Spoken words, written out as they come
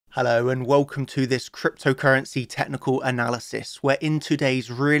Hello and welcome to this cryptocurrency technical analysis, where in today's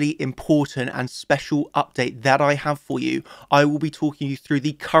really important and special update that I have for you, I will be talking you through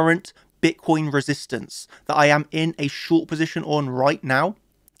the current Bitcoin resistance that I am in a short position on right now.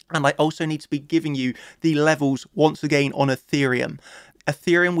 And I also need to be giving you the levels once again on Ethereum.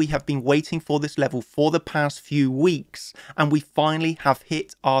 Ethereum, we have been waiting for this level for the past few weeks, and we finally have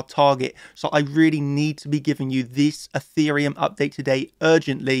hit our target. So I really need to be giving you this Ethereum update today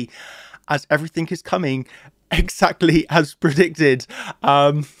urgently, as everything is coming exactly as predicted.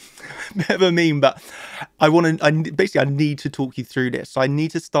 Bit of a meme, but I need to talk you through this. So I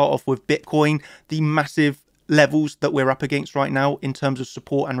need to start off with Bitcoin, the massive levels that we're up against right now in terms of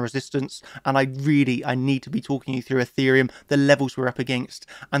support and resistance, and I need to be talking you through Ethereum, the levels we're up against,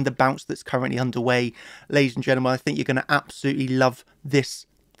 and the bounce that's currently underway. Ladies and gentlemen, I think you're going to absolutely love this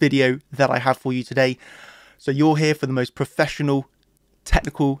video that I have for you today. So you're here for the most professional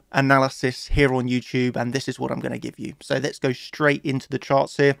technical analysis here on YouTube, and this is what I'm going to give you. So let's go straight into the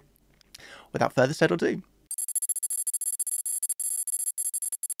charts here without further ado.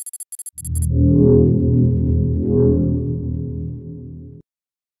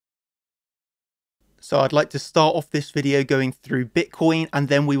 So I'd like to start off this video going through Bitcoin, and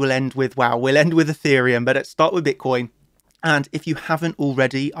then we will end with, we'll end with Ethereum, but let's start with Bitcoin. And if you haven't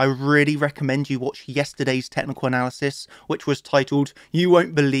already, I really recommend you watch yesterday's technical analysis, which was titled, "You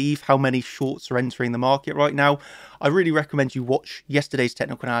Won't Believe How Many Shorts Are Entering the Market Right Now." I really recommend you watch yesterday's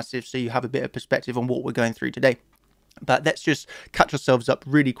technical analysis so you have a bit of perspective on what we're going through today. But let's just catch ourselves up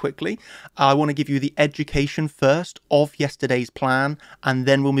really quickly. I want to give you the education first of yesterday's plan, and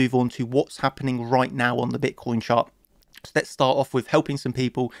then we'll move on to what's happening right now on the Bitcoin chart. So let's start off with helping some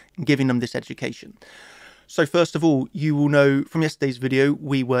people and giving them this education. So first of all, you will know from yesterday's video,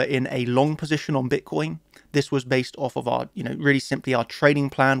 we were in a long position on Bitcoin. This was based off of our, really simply our trading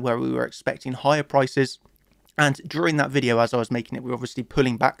plan, where we were expecting higher prices. And during that video, as I was making it, we were obviously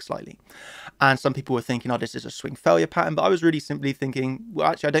pulling back slightly. And some people were thinking, oh, this is a swing failure pattern. But I was really simply thinking, well,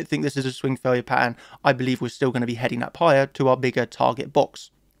 actually, I don't think this is a swing failure pattern. I believe we're still going to be heading up higher to our bigger target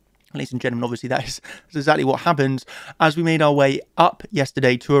box. Ladies and gentlemen, obviously, that's exactly what happened as we made our way up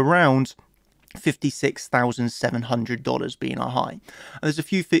yesterday to around $56,700 being our high. And there's a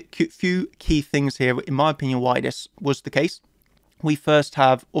few key things here, in my opinion, why this was the case. We first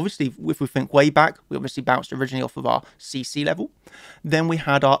have, obviously, if we think way back, we obviously bounced originally off of our CC level. Then we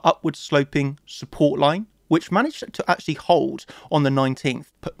had our upward sloping support line, which managed to actually hold on the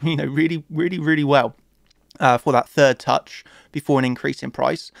 19th, but, really well for that third touch before an increase in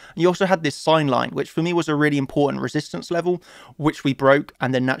price. And you also had this sign line, which for me was a really important resistance level, which we broke.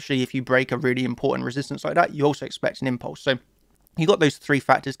 And then naturally, if you break a really important resistance like that, you also expect an impulse. So you got those three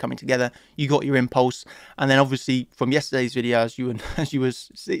factors coming together. You got your impulse, and then obviously from yesterday's video, as you were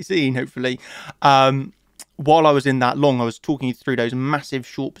seeing, hopefully, while I was in that long, I was talking you through those massive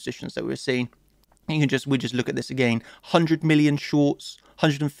short positions that we were seeing. We just look at this again: 100 million shorts,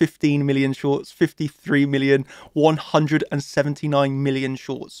 115 million shorts, 53 million, 179 million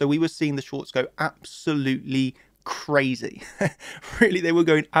shorts. So we were seeing the shorts go absolutely crazy. Really, they were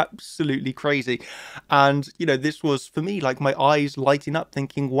going absolutely crazy. And this was for me like my eyes lighting up,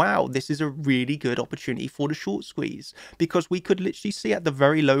 thinking, wow, this is a really good opportunity for the short squeeze, because we could literally see at the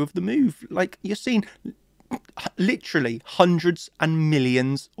very low of the move, like you're seeing literally hundreds and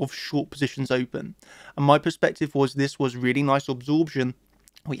millions of short positions open. And my perspective was this was really nice absorption.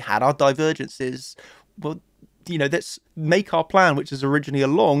 We had our divergences. Well, let's make our plan, which is originally a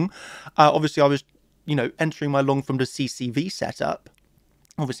long. Obviously I was entering my long from the CCV setup,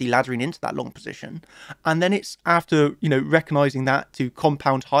 obviously laddering into that long position. And then it's after, recognizing that, to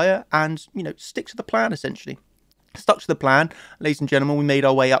compound higher and, stick to the plan, essentially. Stuck to the plan, ladies and gentlemen, we made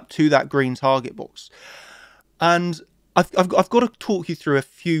our way up to that green target box. And I've got to talk you through a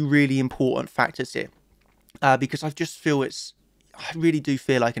few really important factors here, because I really do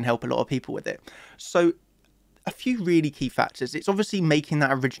feel I can help a lot of people with it. So a few really key factors. It's obviously making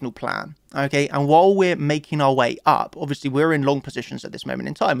that original plan, okay? And while we're making our way up, obviously we're in long positions at this moment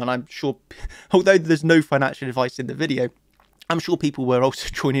in time, and I'm sure, although there's no financial advice in the video, I'm sure people were also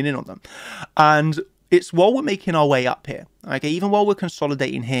joining in on them. And it's while we're making our way up here, okay, even while we're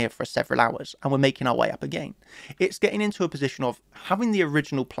consolidating here for several hours and we're making our way up again, it's getting into a position of having the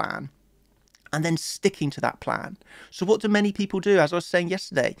original plan and then sticking to that plan. So what do many people do? As I was saying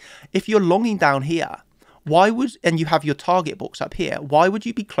yesterday, if you're longing down here, and you have your target box up here, why would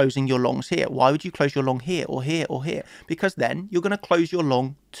you be closing your longs here? Why would you close your long here or here or here? Because then you're going to close your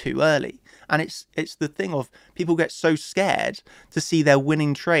long too early. And it's the thing of people get so scared to see their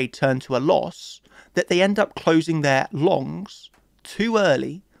winning trade turn to a loss that they end up closing their longs too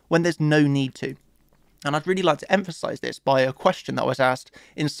early when there's no need to. And I'd really like to emphasize this by a question that was asked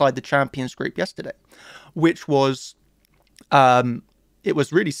inside the Champions group yesterday, which was, it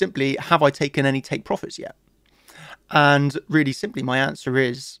was really simply, have I taken any take profits yet? And really simply, my answer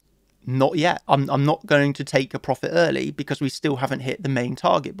is not yet. I'm not going to take a profit early because we still haven't hit the main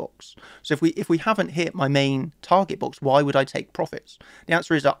target box. So if we haven't hit my main target box, why would I take profits? The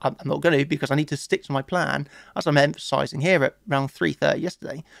answer is I'm not going to, because I need to stick to my plan, as I'm emphasizing here at around 3:30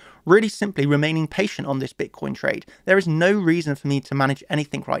 yesterday. Really simply remaining patient on this Bitcoin trade. There is no reason for me to manage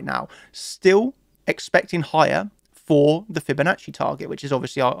anything right now. Still expecting higher for the Fibonacci target, which is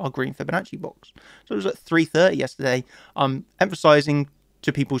obviously our green Fibonacci box. So it was at 3:30 yesterday. I'm emphasizing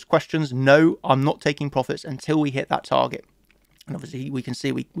to people's questions, no, I'm not taking profits until we hit that target. And obviously we can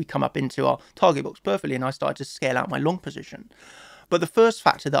see we come up into our target box perfectly, and I started to scale out my long position. But the first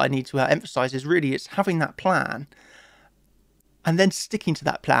factor that I need to emphasize is really it's having that plan and then sticking to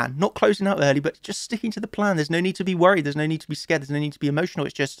that plan, not closing out early, but just sticking to the plan. There's no need to be worried. There's no need to be scared. There's no need to be emotional.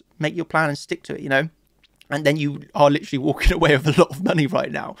 It's just make your plan and stick to it, you know? And then you are literally walking away with a lot of money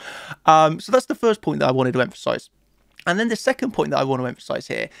right now. So that's the first point that I wanted to emphasize. And then the second point that I want to emphasize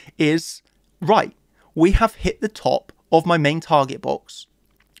here is, right, we have hit the top of my main target box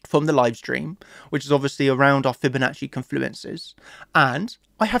from the live stream, which is obviously around our Fibonacci confluences, and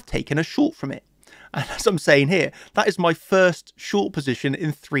I have taken a short from it. And as I'm saying here, that is my first short position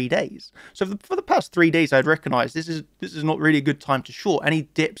in 3 days. So for the past 3 days, I'd recognized this is not really a good time to short. Any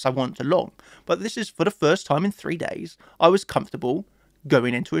dips I want to long. But this is for the first time in 3 days, I was comfortable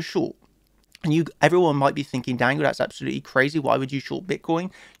going into a short. And everyone might be thinking, Daniel, that's absolutely crazy. Why would you short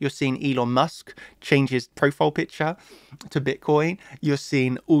Bitcoin? You're seeing Elon Musk change his profile picture to Bitcoin. You're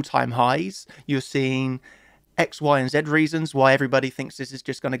seeing all-time highs. You're seeing X, Y, and Z reasons why everybody thinks this is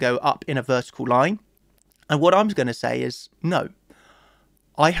just going to go up in a vertical line. And what I'm going to say is, no,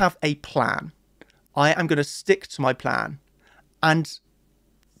 I have a plan. I am going to stick to my plan. And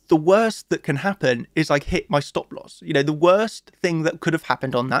the worst that can happen is I hit my stop loss. You know, the worst thing that could have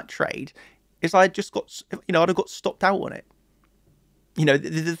happened on that trade is I just got, I'd have got stopped out on it. You know,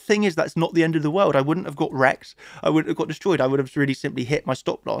 the thing is, that's not the end of the world. I wouldn't have got wrecked. I wouldn't have got destroyed. I would have really simply hit my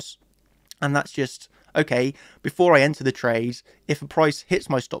stop loss. And that's just, okay, before I enter the trade, if a price hits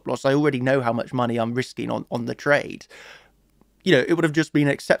my stop loss, I already know how much money I'm risking on the trade. You know, it would have just been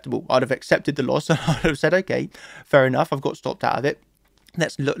acceptable. I'd have accepted the loss and I'd have said, okay, fair enough, I've got stopped out of it.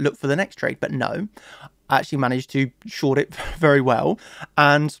 Let's look for the next trade. But no, I actually managed to short it very well.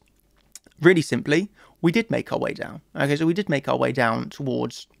 And really simply, we did make our way down. Okay, so we did make our way down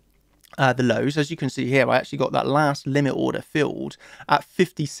towards the lows. As you can see here, I actually got that last limit order filled at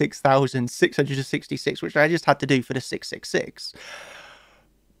 56,666, which I just had to do for the 666.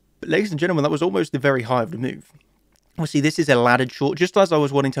 But ladies and gentlemen, that was almost the very high of the move. Obviously, this is a laddered short. Just as I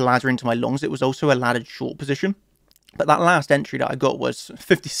was wanting to ladder into my longs, it was also a laddered short position. But that last entry that I got was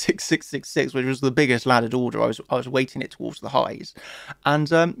 56,666, which was the biggest laddered order. I was weighting it towards the highs. And,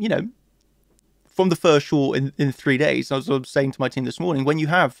 you know, from the first short in 3 days, I was saying to my team this morning, when you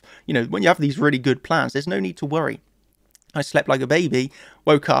have, when you have these really good plans, there's no need to worry. I slept like a baby,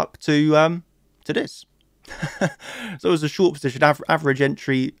 woke up to this. So it was a short position, average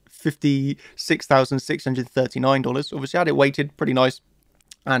entry, $56,639. Obviously, I had it weighted pretty nice.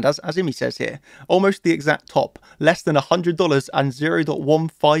 And as Imi says here, almost the exact top, less than $100 and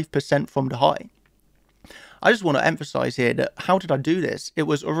 0.15% from the high. I just want to emphasize here that how did I do this? It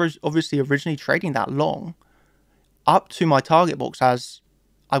was obviously originally trading that long up to my target box as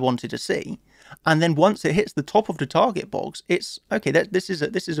I wanted to see. And then once it hits the top of the target box, it's okay, this is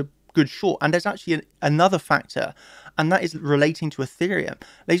a good short. And there's actually another factor, and that is relating to Ethereum.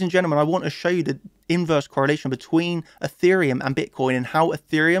 Ladies and gentlemen, I want to show you the inverse correlation between Ethereum and Bitcoin and how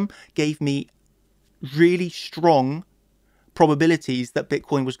Ethereum gave me really strong probabilities that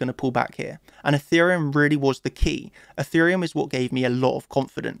Bitcoin was going to pull back here. And Ethereum really was the key. Ethereum is what gave me a lot of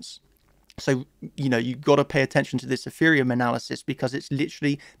confidence. So, you've got to pay attention to this Ethereum analysis because it's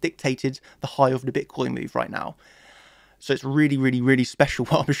literally dictated the high of the Bitcoin move right now. So it's really, really, really special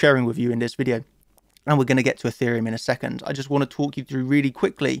what I'm sharing with you in this video. And we're going to get to Ethereum in a second. I just want to talk you through really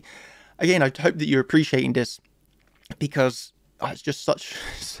quickly. Again, I hope that you're appreciating this because it's just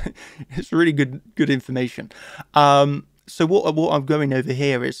it's really good information. So what I'm going over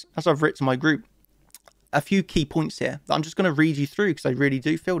here is, as I've written to my group, a few key points here that I'm just going to read you through because I really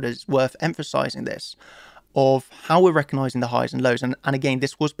do feel that it's worth emphasizing this, of how we're recognizing the highs and lows. And again,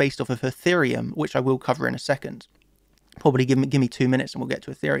 this was based off of Ethereum, which I will cover in a second. Probably give me 2 minutes and we'll get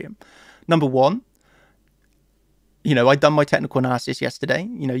to Ethereum. Number one, you know, I'd done my technical analysis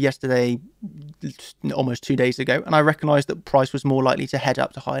yesterday, almost 2 days ago, and I recognized that price was more likely to head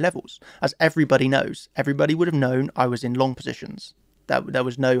up to higher levels. As everybody knows, everybody would have known I was in long positions. There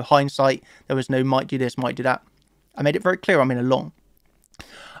was no hindsight. There was no might do this, might do that. I made it very clear I'm in a long.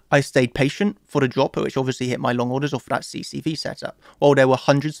 I stayed patient for the drop, which obviously hit my long orders off of that CCV setup. While there were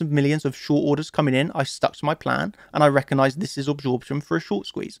hundreds of millions of short orders coming in, I stuck to my plan, and I recognized this is absorption for a short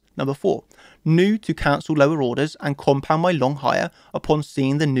squeeze. Number 4, knew to cancel lower orders and compound my long higher upon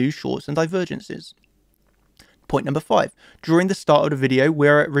seeing the new shorts and divergences. Point number 5, during the start of the video,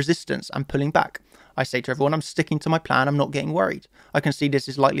 we're at resistance and pulling back. I say to everyone, I'm sticking to my plan, I'm not getting worried. I can see this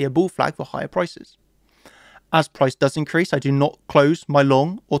is likely a bull flag for higher prices. As price does increase, I do not close my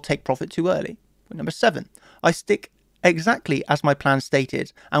long or take profit too early. Point number 7, I stick exactly as my plan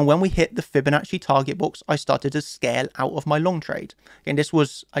stated, and when we hit the Fibonacci target box, I started to scale out of my long trade. Again, this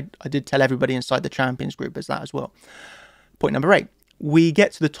was, I did tell everybody inside the champions group as that as well. Point number 8, we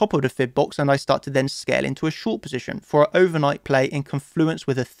get to the top of the fib box and I start to then scale into a short position for an overnight play in confluence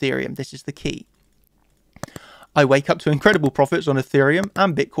with Ethereum. This is the key. I wake up to incredible profits on Ethereum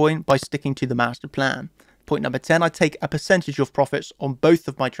and Bitcoin by sticking to the master plan. Point number 10, I take a percentage of profits on both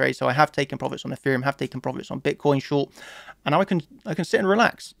of my trades. So I have taken profits on Ethereum, have taken profits on Bitcoin short, and now I can sit and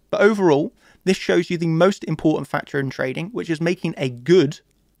relax. But overall, this shows you the most important factor in trading, which is making a good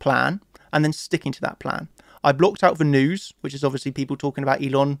plan and then sticking to that plan. I blocked out the news, which is obviously people talking about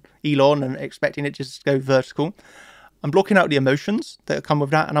Elon and expecting it just to go vertical. I'm blocking out the emotions that come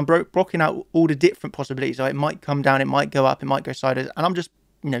with that, and I'm blocking out all the different possibilities. So it might come down, it might go up, it might go sideways, and I'm just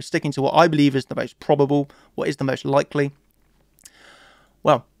sticking to what I believe is the most probable, what is the most likely.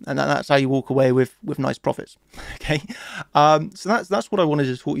 Well, and that's how you walk away with nice profits. Okay, so that's what I wanted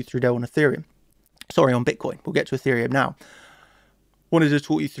to talk you through there on Ethereum. Sorry, on Bitcoin. We'll get to Ethereum now. Wanted to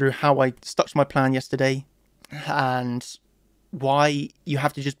talk you through how I stuck to my plan yesterday and why you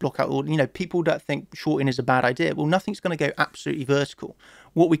have to just block out all, people that think shorting is a bad idea. Well, nothing's going to go absolutely vertical.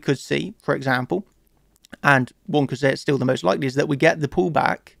 What we could see, for example, and one could say it's still the most likely, is that we get the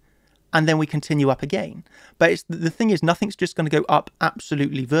pullback and then we continue up again. But the thing is, nothing's just going to go up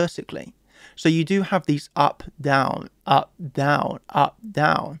absolutely vertically. So you do have these up, down, up, down, up,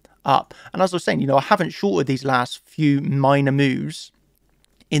 down, up. And as I was saying, I haven't shorted these last few minor moves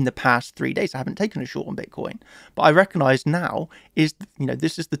in the past 3 days. I haven't taken a short on Bitcoin. But I recognize now is,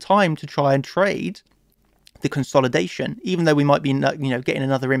 this is the time to try and trade the consolidation, even though we might be, getting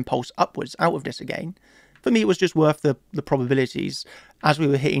another impulse upwards out of this again. For me, it was just worth the probabilities as we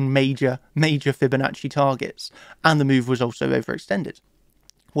were hitting major Fibonacci targets, and the move was also overextended.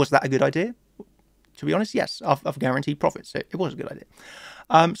 Was that a good idea? To be honest, yes. I've guaranteed profits, so it was a good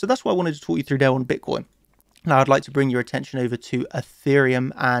idea. So that's what I wanted to talk you through there on Bitcoin. Now, I'd like to bring your attention over to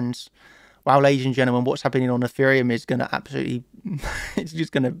Ethereum, and wow, ladies and gentlemen, what's happening on Ethereum is going to absolutely, it's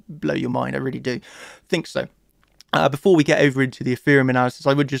just going to blow your mind. I really do think so. Before we get over into the Ethereum analysis,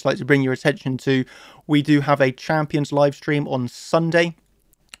 I would just like to bring your attention to, we do have a Champions live stream on Sunday,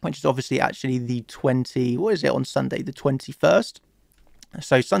 which is obviously actually the on Sunday, the 21st.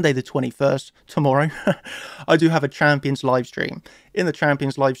 So Sunday the 21st, tomorrow, I do have a Champions live stream. In the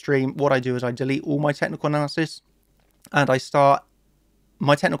Champions live stream, what I do is I delete all my technical analysis and I start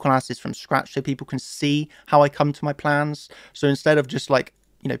my technical analysis from scratch so people can see how I come to my plans. So instead of just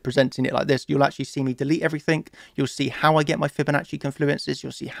presenting it like this, you'll actually see me delete everything. You'll see how I get my Fibonacci confluences.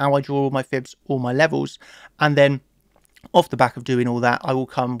 You'll see how I draw all my fibs, all my levels. And then off the back of doing all that, I will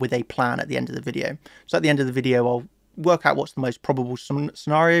come with a plan at the end of the video. So at the end of the video, I'll work out what's the most probable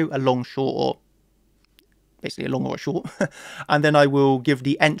scenario, a long, short, or basically a long or a short. And then I will give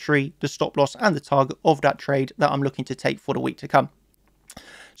the entry, the stop loss, and the target of that trade that I'm looking to take for the week to come.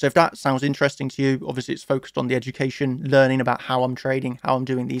 So if that sounds interesting to you, obviously it's focused on the education, learning about how I'm trading, how I'm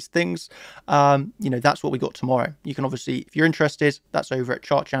doing these things. That's what we got tomorrow. You can obviously, if you're interested, that's over at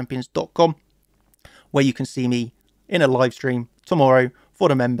chartchampions.com, where you can see me in a live stream tomorrow for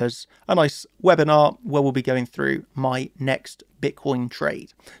the members, a nice webinar where we'll be going through my next Bitcoin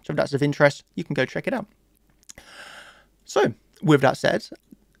trade. So if that's of interest, you can go check it out. So with that said,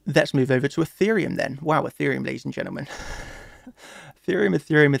 let's move over to Ethereum then. Wow, Ethereum, ladies and gentlemen.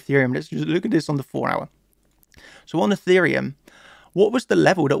 Ethereum. Let's just look at this on the 4 hour. So on Ethereum, what was the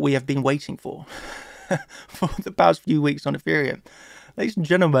level that we have been waiting for for the past few weeks on Ethereum? Ladies and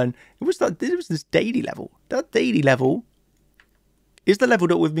gentlemen, it was this daily level. That daily level is the level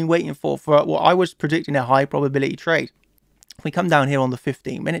that we've been waiting for what I was predicting a high probability trade. If we come down here on the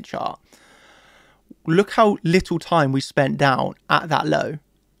 15-minute chart, look how little time we spent down at that low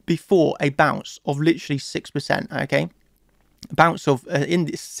before a bounce of literally 6%, okay? Bounce of in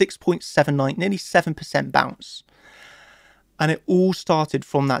 6.79, nearly 7% bounce. And it all started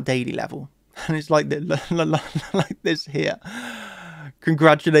from that daily level. And it's like this here.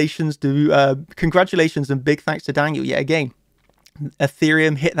 Congratulations and big thanks to Daniel yet again.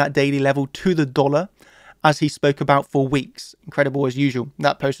 Ethereum hit that daily level to the dollar, as he spoke about, for weeks. Incredible as usual.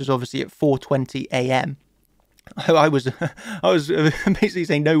 That post was obviously at 4:20 a.m. I was basically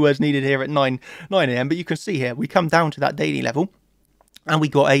saying no words needed here at 9 a.m. But you can see here we come down to that daily level, and we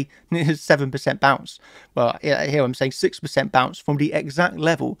got a 7% bounce. Well, here I'm saying 6% bounce from the exact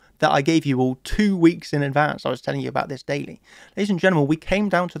level that I gave you all 2 weeks in advance. I was telling you about this daily. Ladies and gentlemen, we came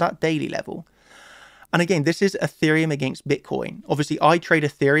down to that daily level. And again, this is Ethereum against Bitcoin. Obviously, I trade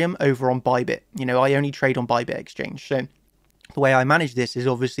Ethereum over on Bybit. You know, I only trade on Bybit Exchange. So the way I manage this is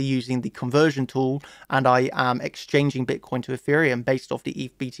obviously using the conversion tool, and I am exchanging Bitcoin to Ethereum based off the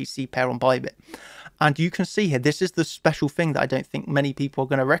ETH BTC pair on Bybit. And you can see here, this is the special thing that I don't think many people are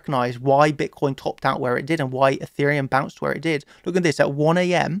going to recognize, why Bitcoin topped out where it did and why Ethereum bounced where it did. Look at this, at 1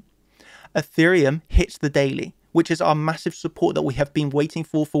 a.m., Ethereum hits the daily, which is our massive support that we have been waiting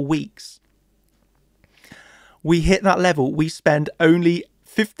for weeks. We hit that level, we spend only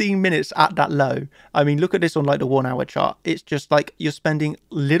 15 minutes at that low. I mean, look at this on like the 1 hour chart. It's just like you're spending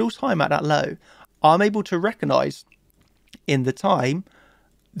little time at that low. I'm able to recognize in the time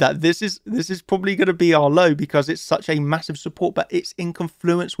that this is probably going to be our low because it's such a massive support, but it's in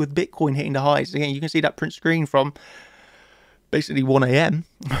confluence with Bitcoin hitting the highs. Again, you can see that print screen from basically 1 a.m.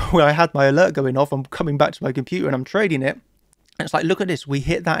 where I had my alert going off. I'm coming back to my computer and I'm trading it. And it's like, look at this. We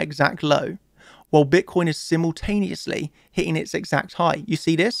hit that exact low, while Bitcoin is simultaneously hitting its exact high. You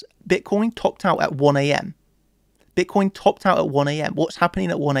see this? Bitcoin topped out at 1 a.m. Bitcoin topped out at 1 a.m. What's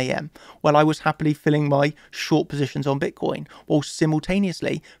happening at 1 a.m? Well, I was happily filling my short positions on Bitcoin while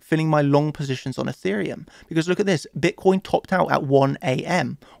simultaneously filling my long positions on Ethereum. Because look at this, Bitcoin topped out at 1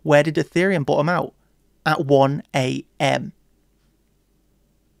 a.m. Where did Ethereum bottom out? At 1 a.m.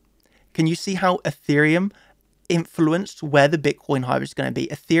 Can you see how Ethereum influenced where the Bitcoin high is going to be?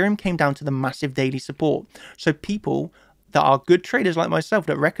 Ethereum came down to the massive daily support. So people that are good traders like myself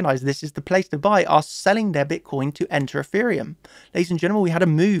that recognize this is the place to buy are selling their Bitcoin to enter Ethereum. Ladies and gentlemen, we had a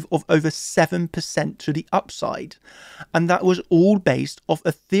move of over 7% to the upside. And that was all based off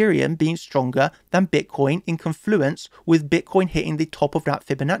Ethereum being stronger than Bitcoin in confluence with Bitcoin hitting the top of that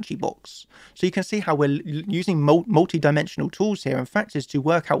Fibonacci box. So you can see how we're using multi-dimensional tools here and factors to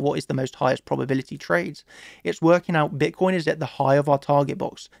work out what is the most highest probability trades. It's working out Bitcoin is at the high of our target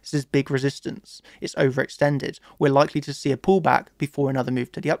box. This is big resistance. It's overextended. We're likely to see a pullback before another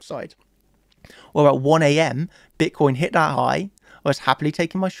move to the upside. Well, at 1 a.m, Bitcoin hit that high. I was happily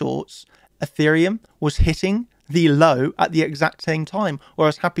taking my shorts. Ethereum was hitting the low at the exact same time, where I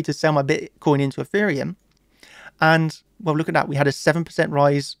was happy to sell my Bitcoin into Ethereum. And well, look at that. We had a 7%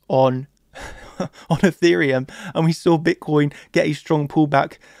 rise on on Ethereum, and we saw Bitcoin get a strong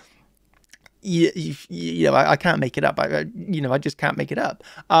pullback. You know, I can't make it up. I just can't make it up.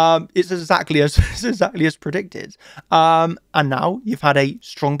 It's exactly as predicted. And now you've had a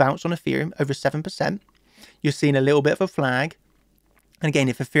strong bounce on Ethereum, over 7%. You're seeing a little bit of a flag. And again,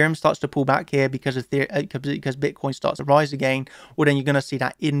 if Ethereum starts to pull back here because Bitcoin starts to rise again, well, then you're going to see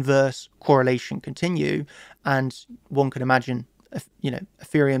that inverse correlation continue. And one could imagine, you know,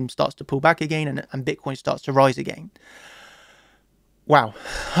 Ethereum starts to pull back again and Bitcoin starts to rise again. Wow,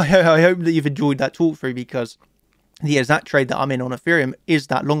 I hope that you've enjoyed that talk through, because the exact trade that I'm in on Ethereum is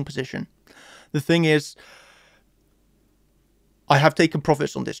that long position. The thing is, I have taken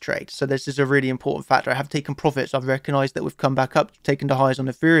profits on this trade. So this is a really important factor. I have taken profits. I've recognized that we've come back up, taken the highs on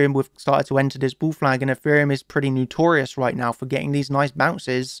Ethereum. We've started to enter this bull flag, and Ethereum is pretty notorious right now for getting these nice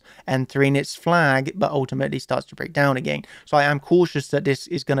bounces, entering its flag, but ultimately starts to break down again. So I am cautious that this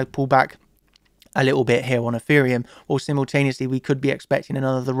is going to pull back a little bit here on Ethereum, or simultaneously we could be expecting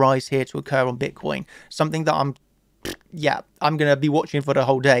another rise here to occur on Bitcoin. Something that I'm going to be watching for the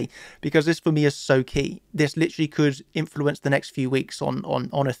whole day, because this for me is so key. This literally could influence the next few weeks on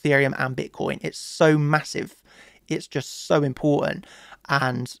Ethereum and Bitcoin. It's so massive. It's just so important.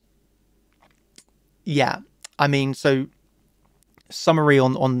 And yeah, I mean, so summary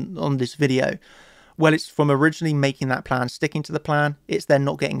on this video. Well, it's from originally making that plan, sticking to the plan. It's then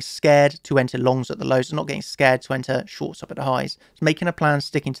not getting scared to enter longs at the lows. It's not getting scared to enter shorts up at the highs. It's making a plan,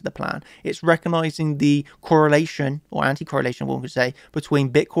 sticking to the plan. It's recognizing the correlation, or anti-correlation, one could say,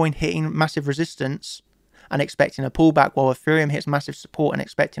 between Bitcoin hitting massive resistance and expecting a pullback, while Ethereum hits massive support and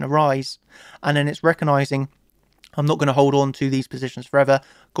expecting a rise. And then it's recognizing, I'm not going to hold on to these positions forever.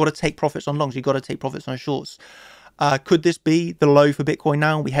 Got to take profits on longs. You've got to take profits on shorts. Could this be the low for Bitcoin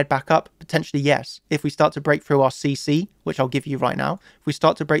now and we head back up? Potentially, yes. If we start to break through our CC, which I'll give you right now, if we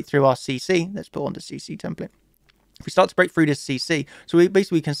start to break through our CC, let's put on the CC template. If we start to break through this CC, so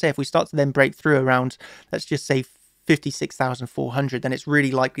we can say if we start to then break through around, let's just say 56,400, then it's really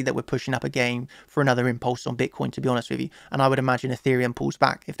likely that we're pushing up again for another impulse on Bitcoin, to be honest with you. And I would imagine Ethereum pulls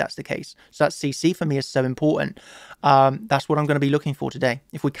back if that's the case. So that CC for me is so important. That's what I'm going to be looking for today.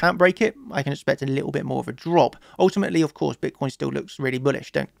 If we can't break it, I can expect a little bit more of a drop. Ultimately, of course, Bitcoin still looks really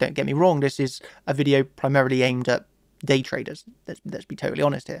bullish. Don't get me wrong. This is a video primarily aimed at day traders. Let's be totally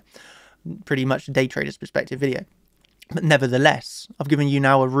honest here. Pretty much a day trader's perspective video. But nevertheless, I've given you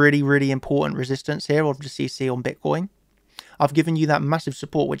now a really, really important resistance here of the CC on Bitcoin. I've given you that massive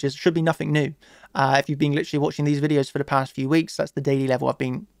support, which should be nothing new. If you've been literally watching these videos for the past few weeks, that's the daily level I've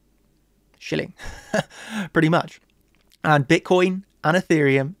been shilling, pretty much. And Bitcoin and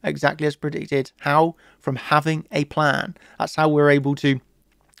Ethereum, exactly as predicted. How? From having a plan. That's how we're able to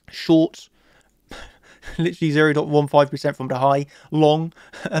short literally 0.15% from the high, long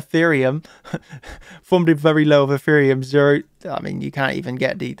Ethereum from the very low of Ethereum, I mean, you can't even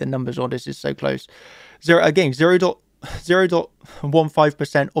get the numbers on this, is so close.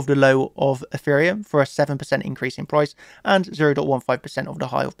 0.15% of the low of Ethereum for a 7% increase in price, and 0.15% of the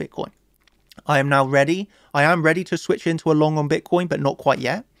high of Bitcoin. I am now ready. I am ready to switch into a long on Bitcoin, but not quite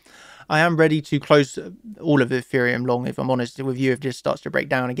yet. I am ready to close all of Ethereum long, if I'm honest with you. If this starts to break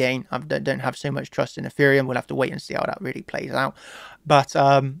down again, I don't have so much trust in Ethereum. We'll have to wait and see how that really plays out. But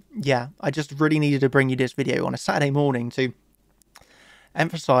yeah, I just really needed to bring you this video on a Saturday morning to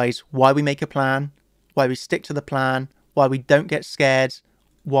emphasize why we make a plan, why we stick to the plan, why we don't get scared,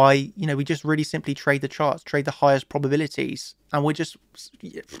 why, you know, we just really simply trade the charts, trade the highest probabilities. And we're just,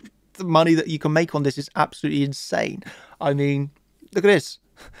 the money that you can make on this is absolutely insane. I mean, look at this.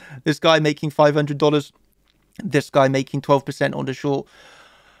 This guy making $500, this guy making 12% on the short.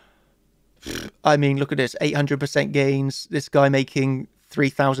 I mean, look at this, 800% gains. This guy making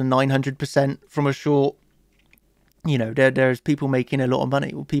 3,900% from a short. You know, there's people making a lot of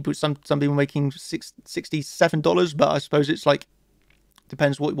money. Some people making $67, but I suppose it's like,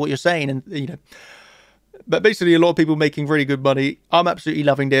 depends what you're saying, and you know. But basically, a lot of people making really good money. I'm absolutely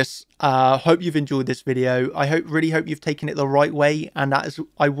loving this. Hope you've enjoyed this video. I really hope you've taken it the right way. And that is,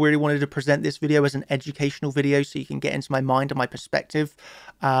 I really wanted to present this video as an educational video so you can get into my mind and my perspective.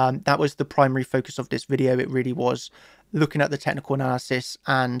 That was the primary focus of this video. It really was looking at the technical analysis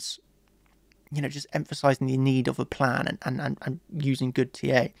and, you know, just emphasizing the need of a plan and using good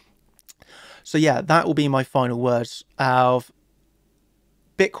TA. So yeah, that will be my final words of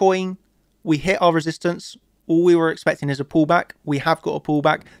Bitcoin. We hit our resistance. All we were expecting is a pullback. We have got a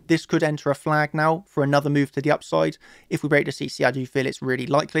pullback. This could enter a flag now for another move to the upside. If we break the CC, I do feel it's really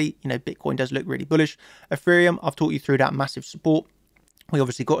likely. You know, Bitcoin does look really bullish. Ethereum, I've taught you through that massive support. We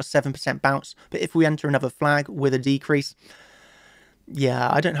obviously got a 7% bounce. But if we enter another flag with a decrease, yeah,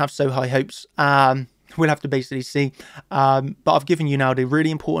 I don't have so high hopes. We'll have to basically see. But I've given you now the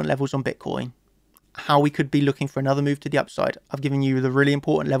really important levels on Bitcoin, how we could be looking for another move to the upside. I've given you the really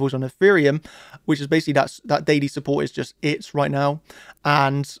important levels on Ethereum, which is basically that daily support is just it right now.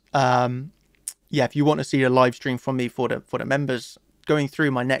 And yeah, if you want to see a live stream from me for the members, going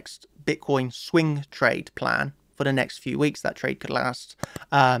through my next Bitcoin swing trade plan for the next few weeks, that trade could last.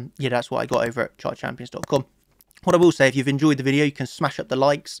 Yeah, that's what I got over at chartchampions.com. What I will say, if you've enjoyed the video, you can smash up the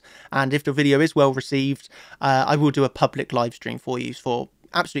likes. And if the video is well received, I will do a public live stream for you for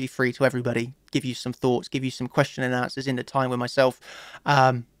absolutely free to everybody. Give you some thoughts, give you some question and answers in the time with myself.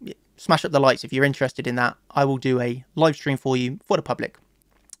 Smash up the likes if you're interested in that. I will do a live stream for you for the public.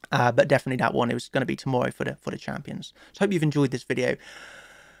 But definitely that one, it was going to be tomorrow for the champions. So I hope you've enjoyed this video.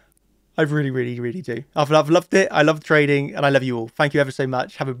 I really, really, really do. I've loved it. I love trading and I love you all. Thank you ever so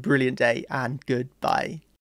much. Have a brilliant day and goodbye.